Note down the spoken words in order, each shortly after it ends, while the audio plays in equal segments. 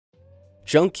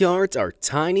Junkyards are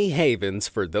tiny havens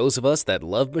for those of us that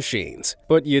love machines.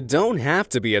 But you don't have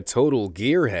to be a total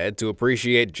gearhead to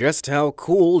appreciate just how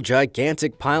cool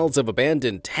gigantic piles of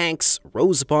abandoned tanks,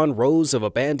 rows upon rows of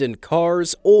abandoned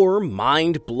cars, or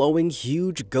mind-blowing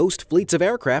huge ghost fleets of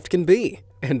aircraft can be.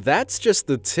 And that's just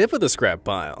the tip of the scrap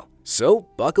pile. So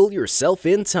buckle yourself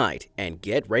in tight and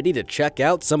get ready to check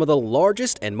out some of the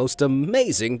largest and most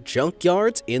amazing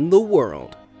junkyards in the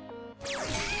world.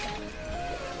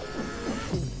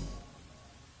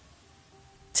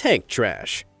 Tank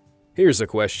trash. Here's a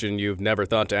question you've never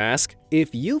thought to ask.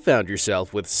 If you found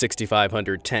yourself with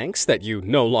 6,500 tanks that you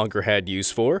no longer had use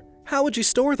for, how would you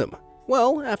store them?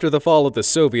 Well, after the fall of the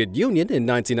Soviet Union in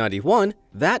 1991,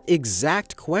 that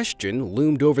exact question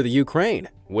loomed over the Ukraine.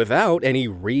 Without any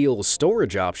real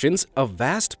storage options, a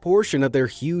vast portion of their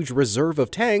huge reserve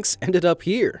of tanks ended up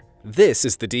here. This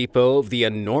is the depot of the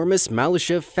enormous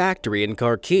Malyshev factory in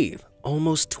Kharkiv,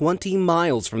 almost 20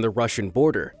 miles from the Russian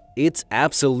border. It's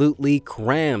absolutely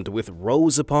crammed with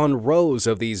rows upon rows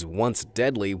of these once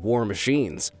deadly war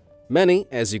machines. Many,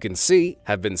 as you can see,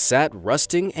 have been sat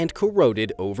rusting and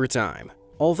corroded over time.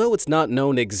 Although it's not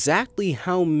known exactly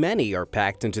how many are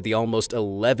packed into the almost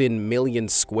 11 million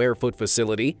square foot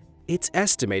facility, it's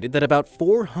estimated that about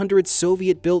 400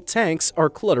 Soviet-built tanks are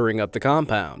cluttering up the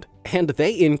compound. And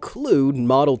they include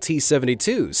Model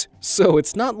T-72s, so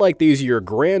it's not like these are your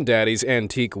granddaddy's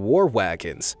antique war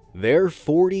wagons. They're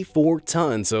 44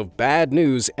 tons of bad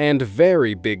news and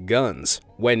very big guns.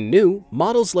 When new,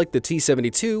 models like the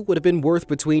T-72 would have been worth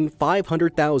between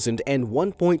 $500,000 and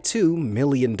 $1.2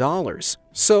 million.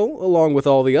 So, along with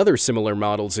all the other similar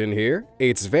models in here,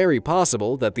 it's very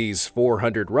possible that these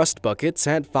 400 rust buckets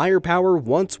had firepower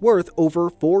once worth over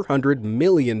 $400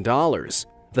 million.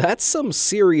 That's some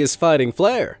serious fighting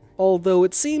flair, although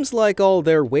it seems like all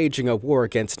they're waging a war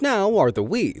against now are the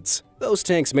weeds. Those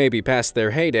tanks may be past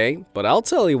their heyday, but I'll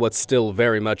tell you what's still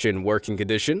very much in working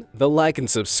condition: the like and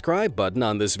subscribe button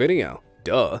on this video.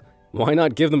 Duh. Why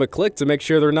not give them a click to make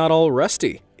sure they're not all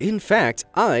rusty? In fact,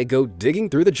 I go digging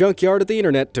through the junkyard of the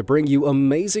internet to bring you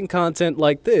amazing content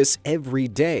like this every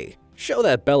day. Show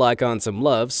that bell icon some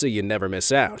love so you never miss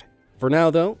out. For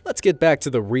now though, let's get back to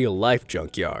the real-life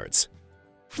junkyards.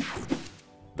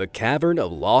 The Cavern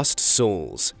of Lost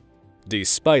Souls.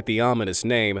 Despite the ominous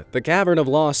name, the Cavern of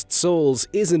Lost Souls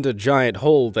isn't a giant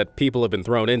hole that people have been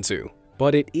thrown into.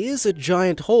 But it is a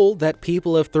giant hole that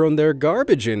people have thrown their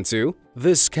garbage into.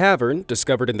 This cavern,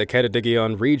 discovered in the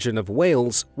Ceredigion region of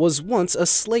Wales, was once a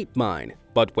slate mine.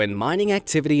 But when mining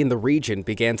activity in the region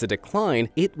began to decline,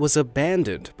 it was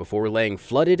abandoned before laying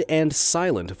flooded and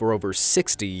silent for over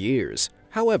 60 years.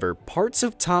 However, parts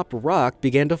of top rock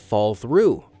began to fall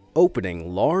through,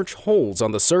 opening large holes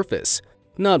on the surface.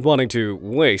 Not wanting to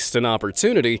waste an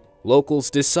opportunity, locals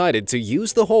decided to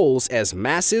use the holes as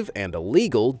massive and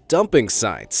illegal dumping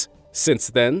sites. Since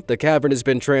then, the cavern has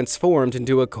been transformed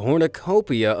into a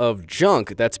cornucopia of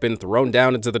junk that's been thrown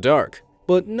down into the dark.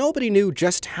 But nobody knew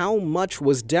just how much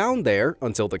was down there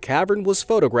until the cavern was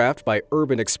photographed by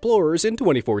urban explorers in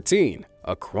 2014.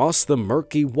 Across the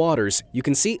murky waters, you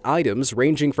can see items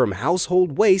ranging from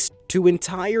household waste to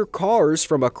entire cars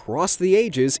from across the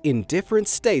ages in different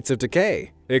states of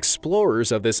decay.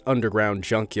 Explorers of this underground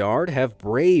junkyard have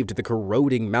braved the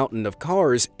corroding mountain of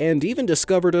cars and even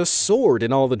discovered a sword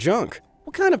in all the junk.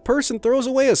 What kind of person throws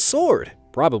away a sword?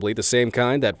 Probably the same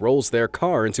kind that rolls their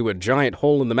car into a giant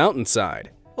hole in the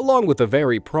mountainside. Along with a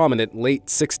very prominent late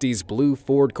 60s blue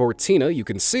Ford Cortina you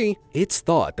can see, it's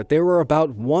thought that there were about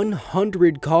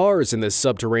 100 cars in this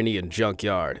subterranean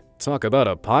junkyard. Talk about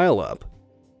a pileup.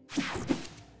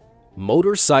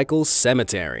 Motorcycle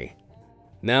Cemetery.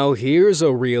 Now here's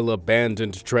a real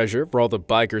abandoned treasure for all the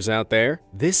bikers out there.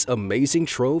 This amazing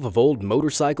trove of old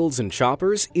motorcycles and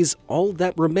choppers is all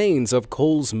that remains of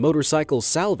Cole's Motorcycle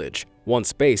Salvage,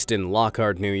 once based in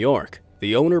Lockhart, New York.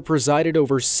 The owner presided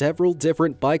over several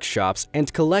different bike shops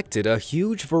and collected a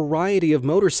huge variety of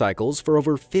motorcycles for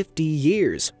over 50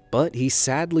 years, but he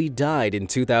sadly died in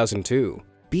 2002.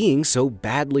 Being so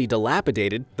badly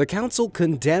dilapidated, the council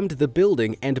condemned the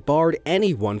building and barred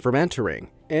anyone from entering.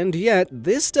 And yet,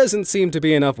 this doesn't seem to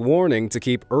be enough warning to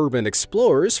keep urban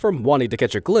explorers from wanting to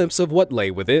catch a glimpse of what lay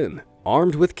within.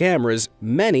 Armed with cameras,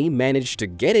 many managed to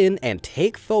get in and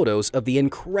take photos of the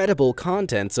incredible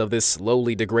contents of this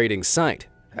slowly degrading site.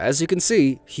 As you can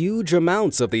see, huge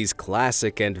amounts of these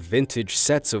classic and vintage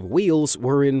sets of wheels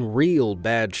were in real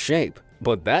bad shape.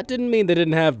 But that didn't mean they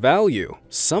didn't have value.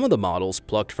 Some of the models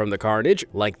plucked from the carnage,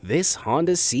 like this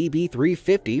Honda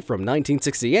CB350 from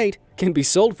 1968, can be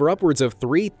sold for upwards of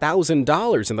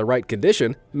 $3,000 in the right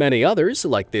condition. Many others,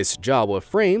 like this Jawa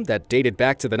frame that dated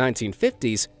back to the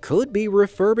 1950s, could be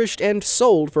refurbished and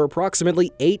sold for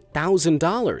approximately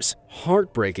 $8,000.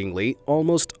 Heartbreakingly,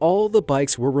 almost all the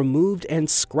bikes were removed and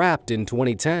scrapped in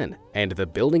 2010, and the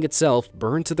building itself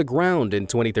burned to the ground in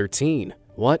 2013.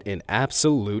 What an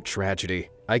absolute tragedy.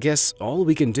 I guess all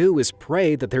we can do is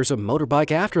pray that there's a motorbike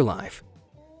afterlife.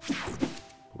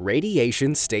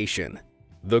 Radiation Station.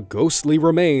 The ghostly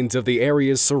remains of the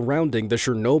areas surrounding the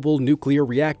Chernobyl nuclear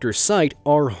reactor site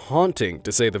are haunting,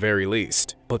 to say the very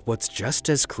least. But what's just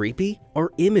as creepy are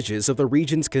images of the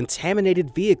region's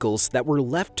contaminated vehicles that were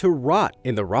left to rot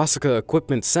in the Rossika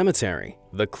Equipment Cemetery.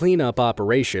 The cleanup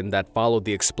operation that followed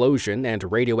the explosion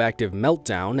and radioactive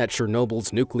meltdown at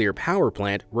Chernobyl's nuclear power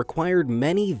plant required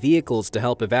many vehicles to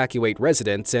help evacuate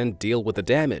residents and deal with the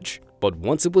damage. But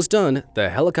once it was done, the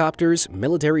helicopters,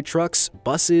 military trucks,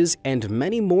 buses, and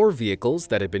many more vehicles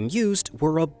that had been used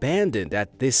were abandoned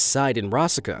at this site in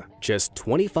Rossika, just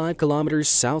 25 kilometers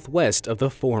southwest of the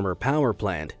former power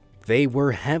plant. They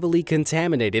were heavily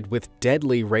contaminated with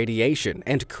deadly radiation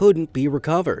and couldn't be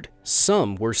recovered.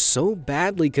 Some were so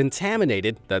badly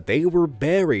contaminated that they were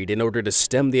buried in order to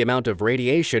stem the amount of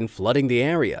radiation flooding the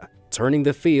area, turning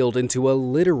the field into a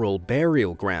literal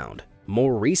burial ground.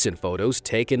 More recent photos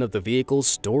taken of the vehicles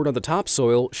stored on the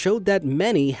topsoil showed that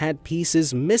many had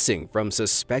pieces missing from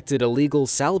suspected illegal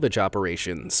salvage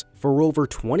operations. For over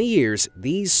 20 years,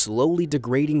 these slowly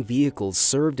degrading vehicles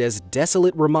served as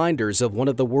desolate reminders of one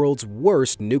of the world's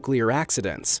worst nuclear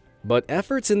accidents. But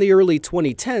efforts in the early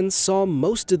 2010s saw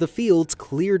most of the fields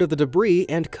cleared of the debris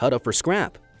and cut up for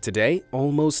scrap. Today,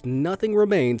 almost nothing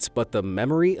remains but the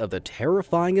memory of the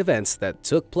terrifying events that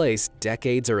took place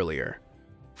decades earlier.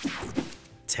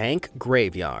 Tank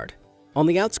Graveyard. On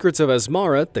the outskirts of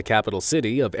Asmara, the capital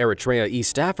city of Eritrea,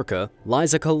 East Africa,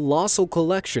 lies a colossal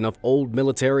collection of old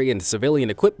military and civilian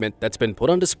equipment that's been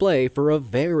put on display for a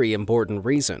very important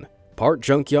reason. Part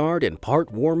junkyard and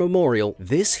part war memorial,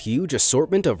 this huge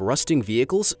assortment of rusting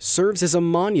vehicles serves as a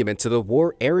monument to the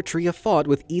war Eritrea fought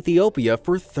with Ethiopia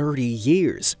for 30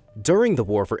 years. During the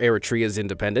War for Eritrea's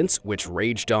independence, which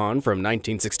raged on from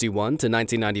 1961 to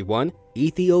 1991,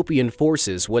 Ethiopian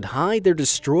forces would hide their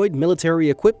destroyed military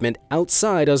equipment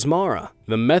outside Asmara.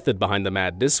 The method behind the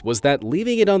madness was that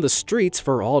leaving it on the streets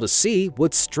for all to see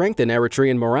would strengthen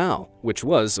Eritrean morale, which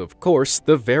was, of course,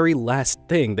 the very last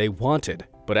thing they wanted.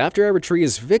 But after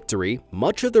Eritrea's victory,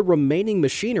 much of the remaining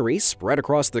machinery spread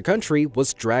across the country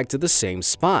was dragged to the same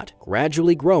spot,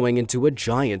 gradually growing into a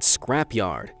giant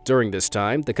scrapyard. During this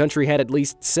time, the country had at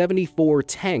least 74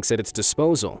 tanks at its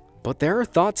disposal. But there are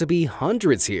thought to be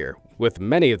hundreds here, with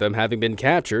many of them having been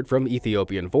captured from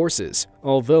Ethiopian forces.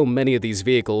 Although many of these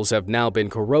vehicles have now been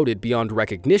corroded beyond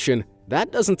recognition,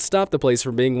 that doesn't stop the place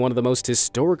from being one of the most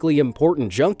historically important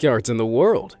junkyards in the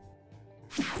world.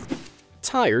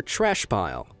 Tire trash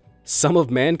pile. Some of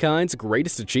mankind's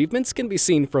greatest achievements can be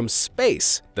seen from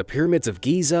space. The pyramids of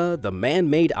Giza, the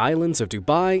man-made islands of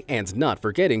Dubai, and not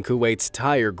forgetting Kuwait's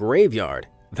tire graveyard.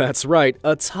 That's right,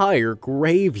 a tire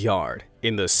graveyard.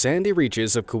 In the sandy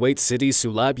reaches of Kuwait City's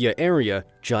Sulabia area,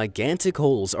 gigantic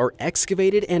holes are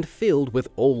excavated and filled with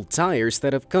old tires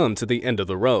that have come to the end of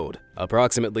the road.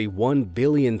 Approximately 1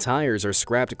 billion tires are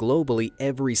scrapped globally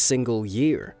every single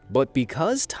year. But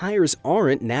because tires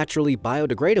aren't naturally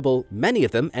biodegradable, many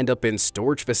of them end up in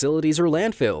storage facilities or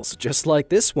landfills, just like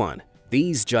this one.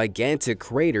 These gigantic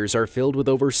craters are filled with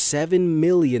over 7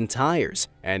 million tires,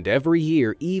 and every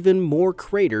year even more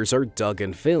craters are dug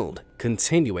and filled,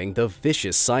 continuing the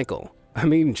vicious cycle. I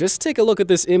mean, just take a look at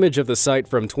this image of the site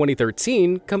from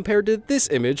 2013 compared to this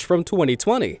image from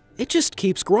 2020. It just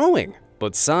keeps growing.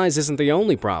 But size isn't the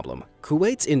only problem.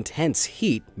 Kuwait's intense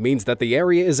heat means that the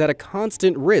area is at a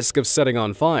constant risk of setting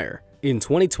on fire. In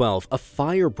 2012, a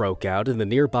fire broke out in the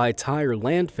nearby tire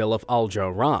landfill of Al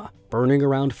Jarrah, burning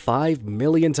around 5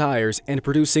 million tires and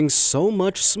producing so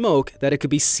much smoke that it could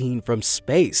be seen from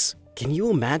space. Can you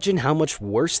imagine how much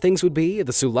worse things would be if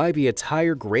the Sulabia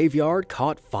tire graveyard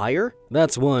caught fire?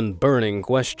 That's one burning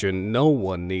question no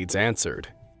one needs answered.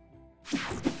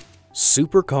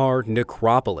 Supercar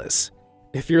necropolis.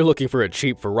 If you're looking for a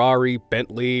cheap Ferrari,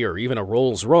 Bentley, or even a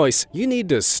Rolls-Royce, you need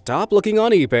to stop looking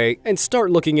on eBay and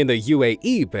start looking in the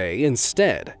UAE Bay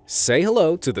instead. Say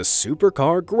hello to the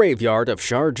Supercar Graveyard of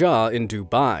Sharjah in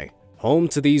Dubai, home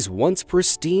to these once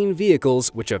pristine vehicles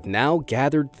which have now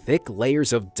gathered thick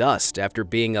layers of dust after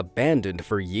being abandoned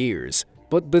for years.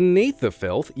 But beneath the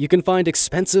filth, you can find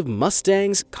expensive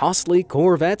Mustangs, costly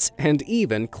Corvettes, and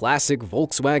even classic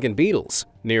Volkswagen Beetles.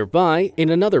 Nearby, in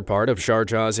another part of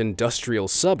Sharjah's industrial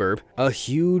suburb, a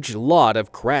huge lot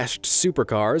of crashed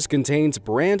supercars contains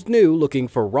brand new looking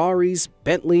Ferraris,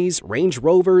 Bentleys, Range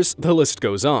Rovers, the list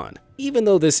goes on. Even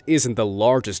though this isn't the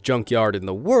largest junkyard in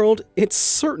the world, it's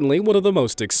certainly one of the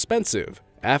most expensive.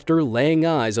 After laying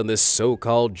eyes on this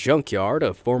so-called junkyard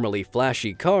of formerly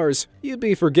flashy cars, you'd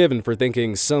be forgiven for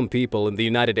thinking some people in the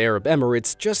United Arab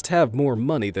Emirates just have more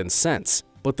money than sense.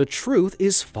 But the truth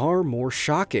is far more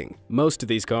shocking. Most of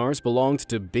these cars belonged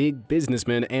to big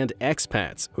businessmen and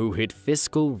expats who hit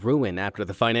fiscal ruin after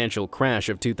the financial crash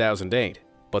of 2008.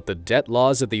 But the debt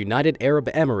laws of the United Arab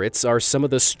Emirates are some of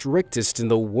the strictest in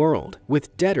the world,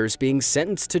 with debtors being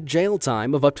sentenced to jail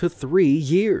time of up to 3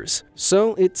 years.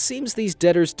 So it seems these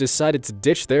debtors decided to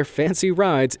ditch their fancy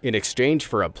rides in exchange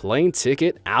for a plane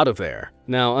ticket out of there.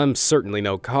 Now, I'm certainly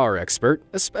no car expert,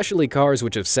 especially cars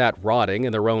which have sat rotting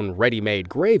in their own ready-made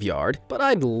graveyard, but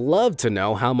I'd love to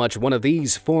know how much one of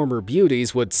these former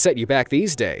beauties would set you back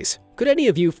these days. Could any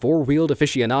of you four-wheeled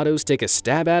aficionados take a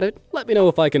stab at it? Let me know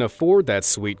if I can afford that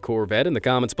sweet Corvette in the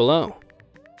comments below.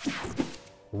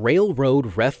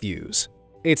 Railroad refuse.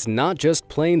 It's not just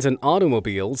planes and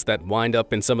automobiles that wind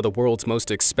up in some of the world's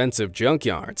most expensive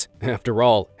junkyards. After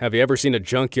all, have you ever seen a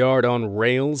junkyard on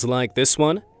rails like this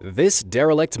one? This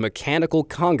derelict mechanical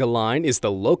conga line is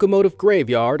the locomotive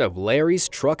graveyard of Larry's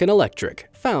Truck and Electric,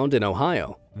 found in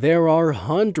Ohio. There are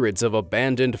hundreds of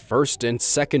abandoned first and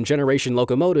second generation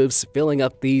locomotives filling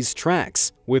up these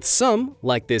tracks, with some,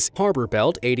 like this Harbor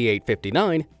Belt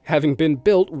 8859, having been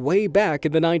built way back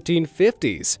in the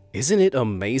 1950s. Isn't it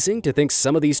amazing to think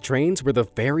some of these trains were the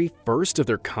very first of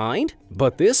their kind?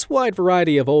 But this wide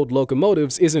variety of old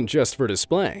locomotives isn't just for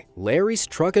display. Larry's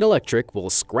Truck and Electric will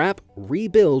scrap,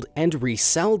 rebuild, and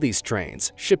resell these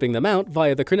trains, shipping them out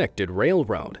via the connected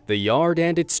railroad. The yard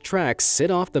and its tracks sit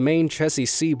off the main Chessie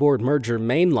Seaboard Merger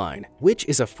Main Line, which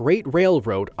is a freight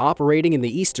railroad operating in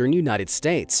the eastern United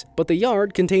States. But the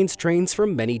yard contains trains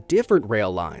from many different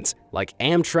rail lines, like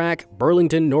Amtrak,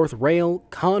 Burlington North Rail,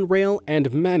 Conrail,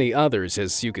 and many others,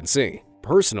 as you can see.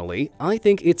 Personally, I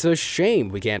think it's a shame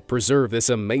we can't preserve this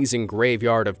amazing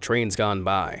graveyard of trains gone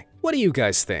by. What do you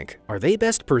guys think? Are they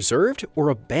best preserved or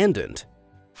abandoned?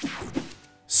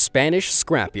 Spanish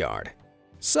scrapyard.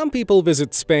 Some people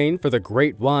visit Spain for the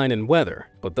great wine and weather,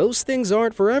 but those things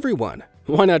aren't for everyone.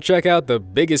 Why not check out the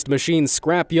biggest machine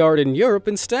scrapyard in Europe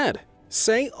instead?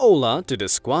 Say hola to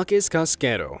Desquaques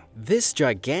Casquero. This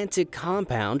gigantic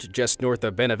compound just north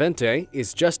of Benavente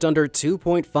is just under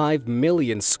 2.5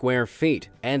 million square feet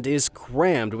and is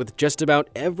crammed with just about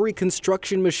every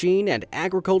construction machine and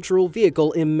agricultural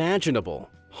vehicle imaginable.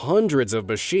 Hundreds of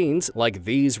machines, like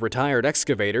these retired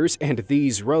excavators and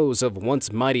these rows of once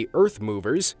mighty earth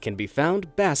movers, can be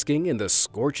found basking in the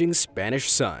scorching Spanish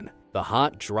sun. The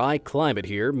hot, dry climate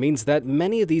here means that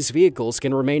many of these vehicles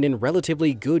can remain in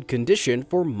relatively good condition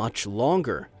for much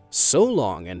longer. So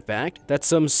long, in fact, that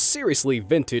some seriously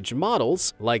vintage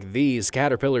models, like these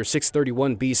Caterpillar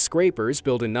 631B scrapers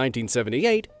built in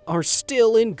 1978, are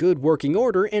still in good working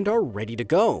order and are ready to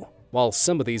go. While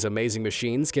some of these amazing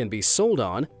machines can be sold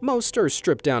on, most are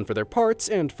stripped down for their parts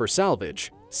and for salvage.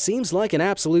 Seems like an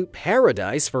absolute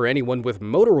paradise for anyone with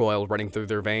motor oil running through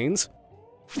their veins.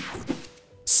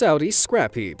 Saudi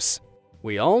scrap heaps.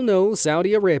 We all know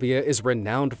Saudi Arabia is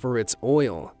renowned for its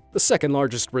oil, the second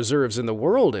largest reserves in the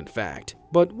world, in fact.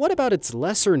 But what about its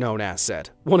lesser-known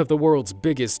asset, one of the world's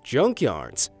biggest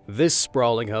junkyards? This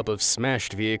sprawling hub of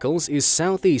smashed vehicles is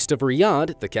southeast of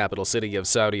Riyadh, the capital city of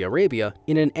Saudi Arabia,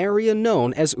 in an area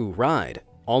known as Uraid.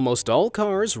 Almost all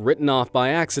cars written off by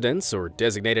accidents or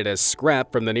designated as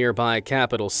scrap from the nearby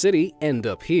capital city end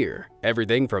up here.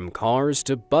 Everything from cars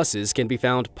to buses can be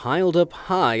found piled up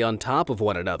high on top of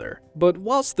one another. But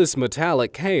whilst this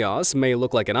metallic chaos may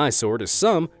look like an eyesore to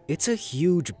some, it's a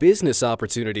huge business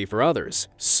opportunity for others.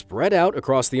 Spread out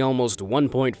across the almost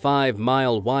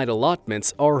 1.5-mile wide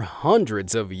allotments are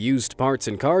hundreds of used parts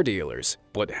and car dealers.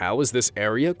 But how has this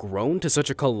area grown to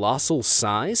such a colossal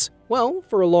size? Well,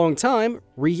 for a long time,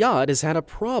 Riyadh has had a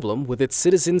problem with its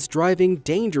citizens driving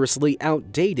dangerously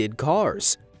outdated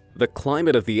cars. The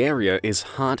climate of the area is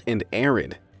hot and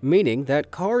arid, meaning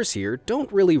that cars here don't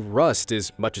really rust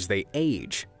as much as they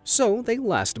age, so they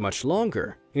last much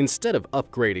longer. Instead of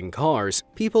upgrading cars,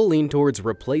 people lean towards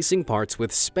replacing parts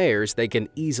with spares they can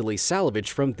easily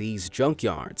salvage from these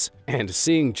junkyards. And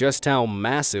seeing just how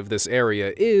massive this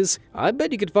area is, I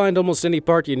bet you could find almost any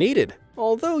part you needed.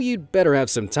 Although you'd better have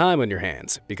some time on your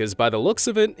hands, because by the looks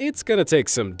of it, it's gonna take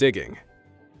some digging.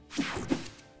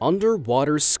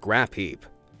 Underwater scrap heap.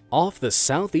 Off the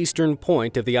southeastern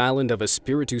point of the island of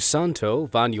Espiritu Santo,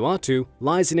 Vanuatu,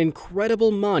 lies an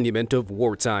incredible monument of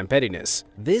wartime pettiness.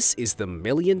 This is the $1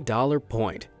 Million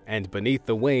Point, and beneath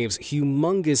the waves,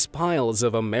 humongous piles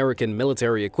of American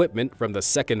military equipment from the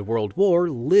Second World War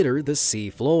litter the sea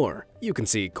floor. You can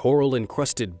see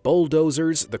coral-encrusted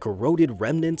bulldozers, the corroded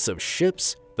remnants of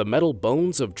ships, the metal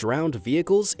bones of drowned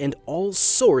vehicles, and all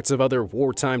sorts of other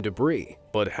wartime debris.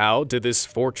 But how did this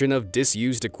fortune of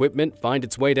disused equipment find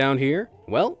its way down here?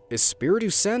 Well, Espiritu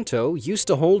Santo used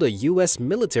to hold a U.S.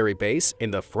 military base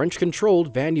in the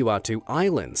French-controlled Vanuatu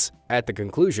Islands. At the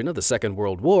conclusion of the Second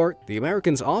World War, the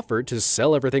Americans offered to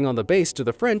sell everything on the base to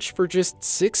the French for just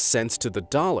 6 cents to the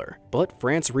dollar. But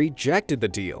France rejected the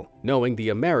deal, knowing the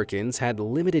Americans had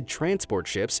limited transport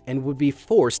ships and would be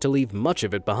forced to leave much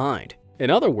of it behind. In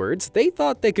other words, they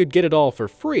thought they could get it all for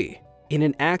free. In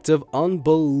an act of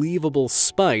unbelievable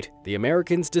spite, the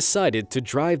Americans decided to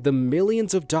drive the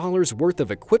millions of dollars worth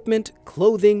of equipment,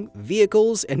 clothing,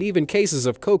 vehicles, and even cases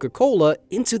of Coca-Cola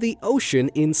into the ocean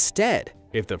instead.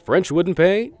 If the French wouldn't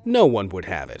pay, no one would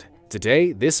have it.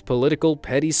 Today, this political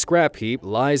petty scrap heap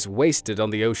lies wasted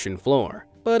on the ocean floor.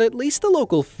 But at least the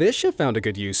local fish have found a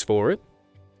good use for it.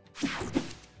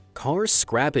 Car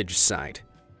scrappage site.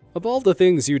 Of all the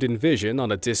things you'd envision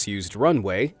on a disused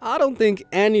runway, I don't think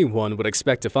anyone would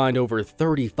expect to find over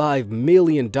 $35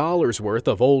 million worth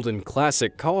of old and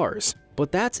classic cars.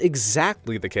 But that's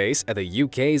exactly the case at the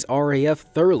UK's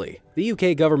RAF Thurley. The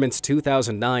UK government's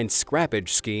 2009 scrappage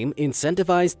scheme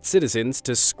incentivized citizens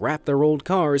to scrap their old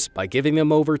cars by giving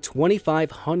them over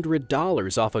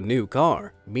 $2,500 off a new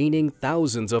car, meaning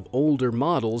thousands of older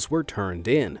models were turned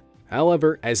in.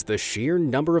 However, as the sheer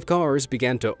number of cars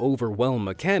began to overwhelm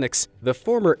mechanics, the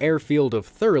former airfield of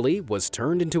Thurley was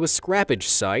turned into a scrappage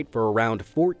site for around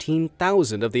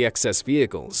 14,000 of the excess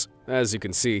vehicles. As you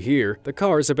can see here, the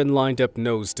cars have been lined up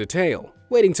nose to tail,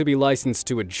 waiting to be licensed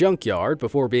to a junkyard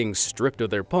before being stripped of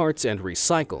their parts and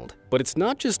recycled. But it's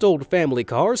not just old family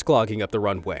cars clogging up the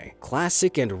runway.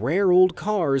 Classic and rare old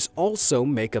cars also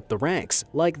make up the ranks,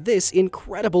 like this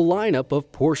incredible lineup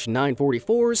of Porsche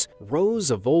 944s,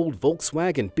 rows of old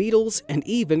Volkswagen Beetles, and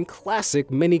even classic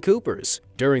Mini Coopers.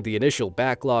 During the initial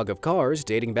backlog of cars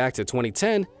dating back to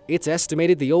 2010, it's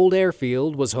estimated the old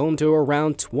airfield was home to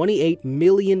around 28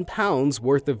 million pounds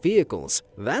worth of vehicles.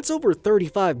 That's over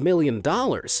 $35 million.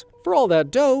 For all that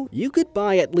dough, you could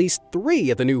buy at least 3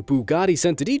 of the new Bugatti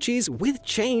Centodicis with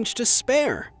change to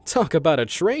spare. Talk about a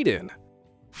trade-in.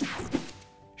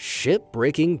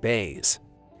 Ship-breaking bays.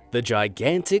 The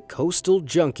gigantic coastal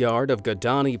junkyard of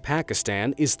Gadani,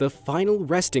 Pakistan is the final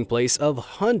resting place of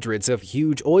hundreds of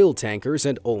huge oil tankers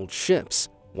and old ships.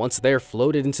 Once they're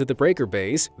floated into the breaker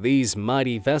bays, these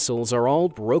mighty vessels are all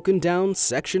broken down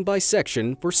section by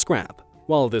section for scrap.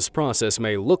 While this process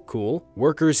may look cool,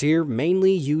 workers here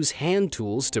mainly use hand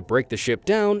tools to break the ship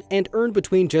down and earn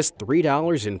between just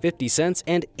 $3.50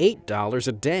 and $8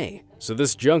 a day. So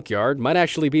this junkyard might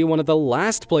actually be one of the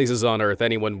last places on Earth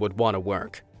anyone would want to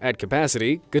work. At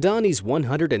capacity, Gadani's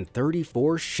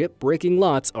 134 ship-breaking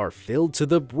lots are filled to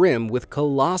the brim with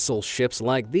colossal ships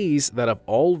like these that have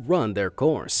all run their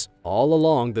course. All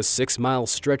along the 6-mile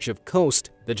stretch of coast,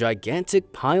 the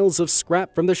gigantic piles of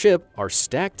scrap from the ship are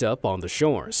stacked up on the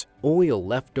shores. Oil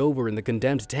left over in the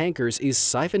condemned tankers is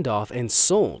siphoned off and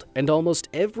sold, and almost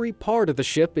every part of the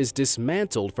ship is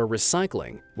dismantled for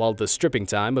recycling. While the stripping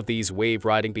time of these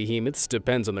wave-riding behemoths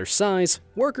depends on their size,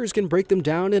 workers can break them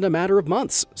down in a matter of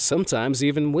months, sometimes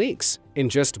even weeks. In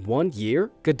just 1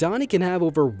 year, Gadani can have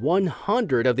over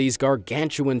 100 of these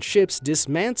gargantuan ships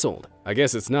dismantled. I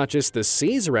guess it's not just the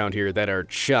seas around here that are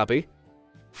choppy.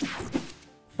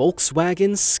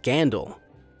 Volkswagen scandal.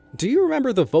 Do you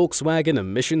remember the Volkswagen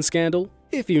emission scandal?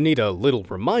 If you need a little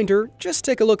reminder, just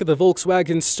take a look at the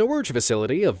Volkswagen storage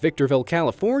facility of Victorville,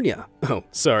 California. Oh,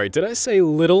 sorry, did I say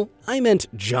little? I meant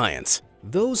giant.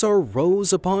 Those are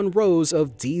rows upon rows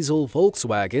of diesel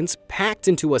Volkswagens packed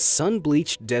into a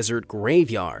sun-bleached desert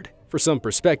graveyard. For some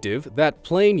perspective, that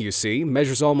plane you see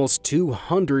measures almost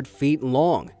 200 feet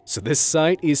long, so this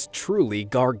site is truly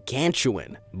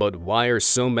gargantuan. But why are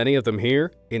so many of them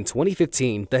here? In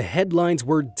 2015, the headlines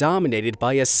were dominated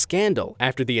by a scandal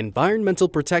after the Environmental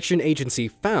Protection Agency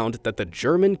found that the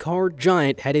German car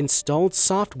giant had installed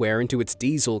software into its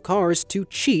diesel cars to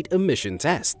cheat emission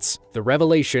tests. The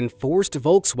revelation forced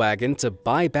Volkswagen to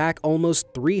buy back almost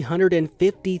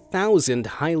 350,000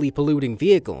 highly polluting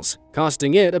vehicles,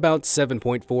 costing it about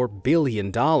 $7.4 billion.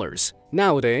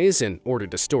 Nowadays, in order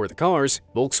to store the cars,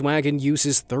 Volkswagen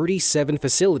uses 37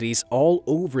 facilities all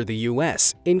over the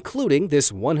US, including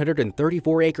this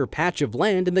 134-acre patch of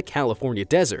land in the California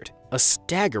desert. A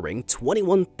staggering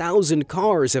 21,000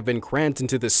 cars have been crammed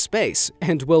into this space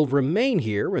and will remain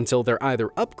here until they're either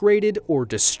upgraded or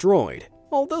destroyed.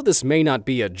 Although this may not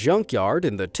be a junkyard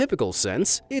in the typical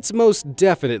sense, it's most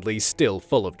definitely still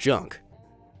full of junk.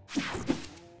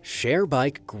 Share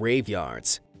bike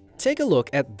graveyards. Take a look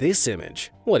at this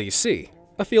image. What do you see?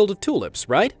 A field of tulips,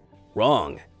 right?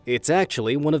 Wrong. It's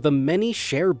actually one of the many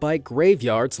share bike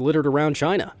graveyards littered around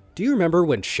China. Do you remember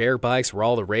when share bikes were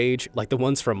all the rage, like the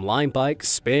ones from Lime Bike,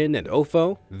 Spin, and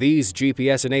Ofo? These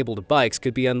GPS-enabled bikes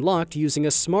could be unlocked using a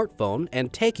smartphone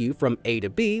and take you from A to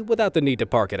B without the need to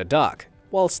park at a dock.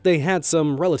 Whilst they had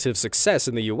some relative success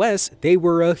in the US, they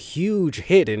were a huge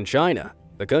hit in China.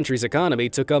 The country's economy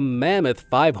took a mammoth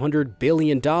 $500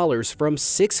 billion from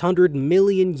 600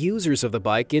 million users of the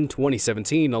bike in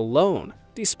 2017 alone.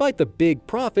 Despite the big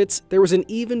profits, there was an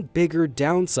even bigger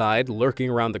downside lurking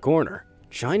around the corner.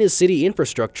 China's city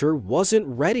infrastructure wasn't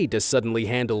ready to suddenly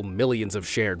handle millions of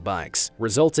shared bikes,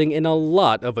 resulting in a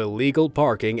lot of illegal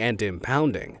parking and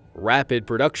impounding. Rapid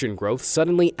production growth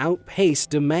suddenly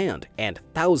outpaced demand, and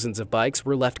thousands of bikes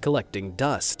were left collecting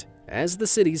dust. As the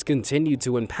cities continued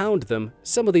to impound them,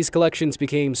 some of these collections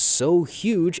became so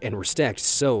huge and were stacked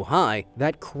so high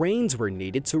that cranes were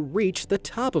needed to reach the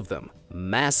top of them.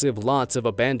 Massive lots of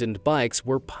abandoned bikes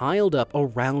were piled up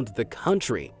around the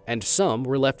country, and some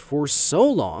were left for so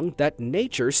long that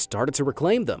nature started to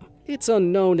reclaim them. It's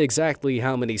unknown exactly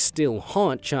how many still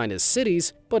haunt China's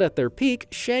cities, but at their peak,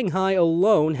 Shanghai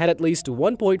alone had at least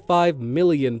 1.5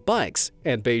 million bikes,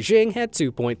 and Beijing had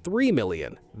 2.3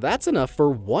 million. That's enough for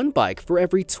one bike for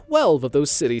every 12 of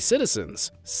those city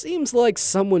citizens. Seems like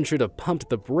someone should have pumped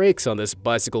the brakes on this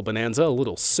bicycle bonanza a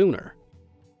little sooner.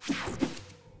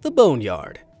 The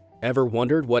Boneyard. Ever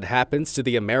wondered what happens to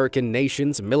the American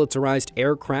nation's militarized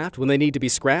aircraft when they need to be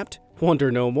scrapped?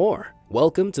 Wonder no more.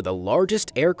 Welcome to the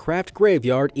largest aircraft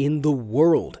graveyard in the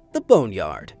world, the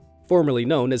Boneyard. Formerly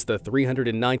known as the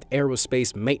 309th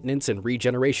Aerospace Maintenance and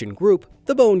Regeneration Group,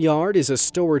 the Boneyard is a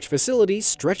storage facility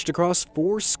stretched across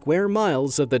 4 square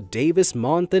miles of the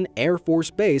Davis-Monthan Air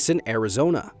Force Base in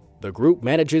Arizona. The group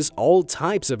manages all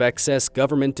types of excess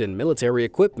government and military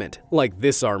equipment, like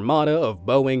this armada of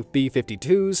Boeing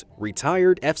B-52s,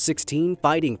 retired F-16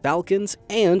 Fighting Falcons,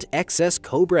 and excess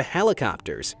Cobra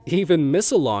helicopters. Even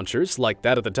missile launchers, like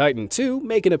that of the Titan II,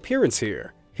 make an appearance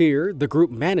here. Here, the group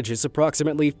manages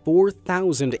approximately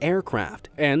 4,000 aircraft,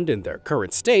 and in their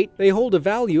current state, they hold a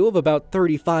value of about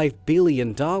 $35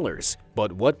 billion.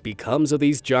 But what becomes of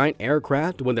these giant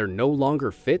aircraft when they're no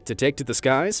longer fit to take to the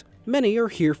skies? Many are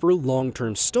here for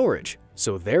long-term storage,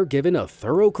 so they're given a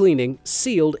thorough cleaning,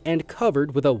 sealed, and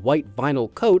covered with a white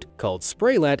vinyl coat called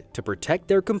spraylet to protect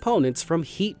their components from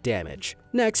heat damage.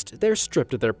 Next, they're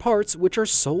stripped of their parts, which are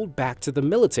sold back to the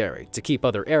military to keep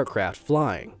other aircraft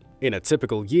flying. In a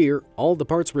typical year, all the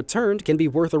parts returned can be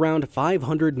worth around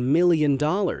 $500 million.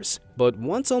 But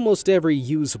once almost every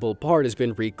usable part has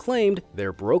been reclaimed,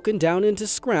 they're broken down into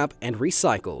scrap and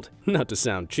recycled. Not to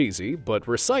sound cheesy, but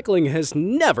recycling has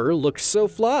never looked so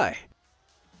fly.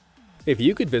 If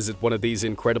you could visit one of these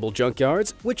incredible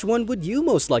junkyards, which one would you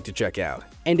most like to check out?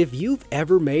 And if you've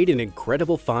ever made an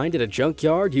incredible find at a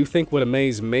junkyard you think would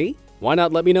amaze me, why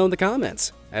not let me know in the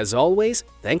comments? As always,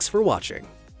 thanks for watching.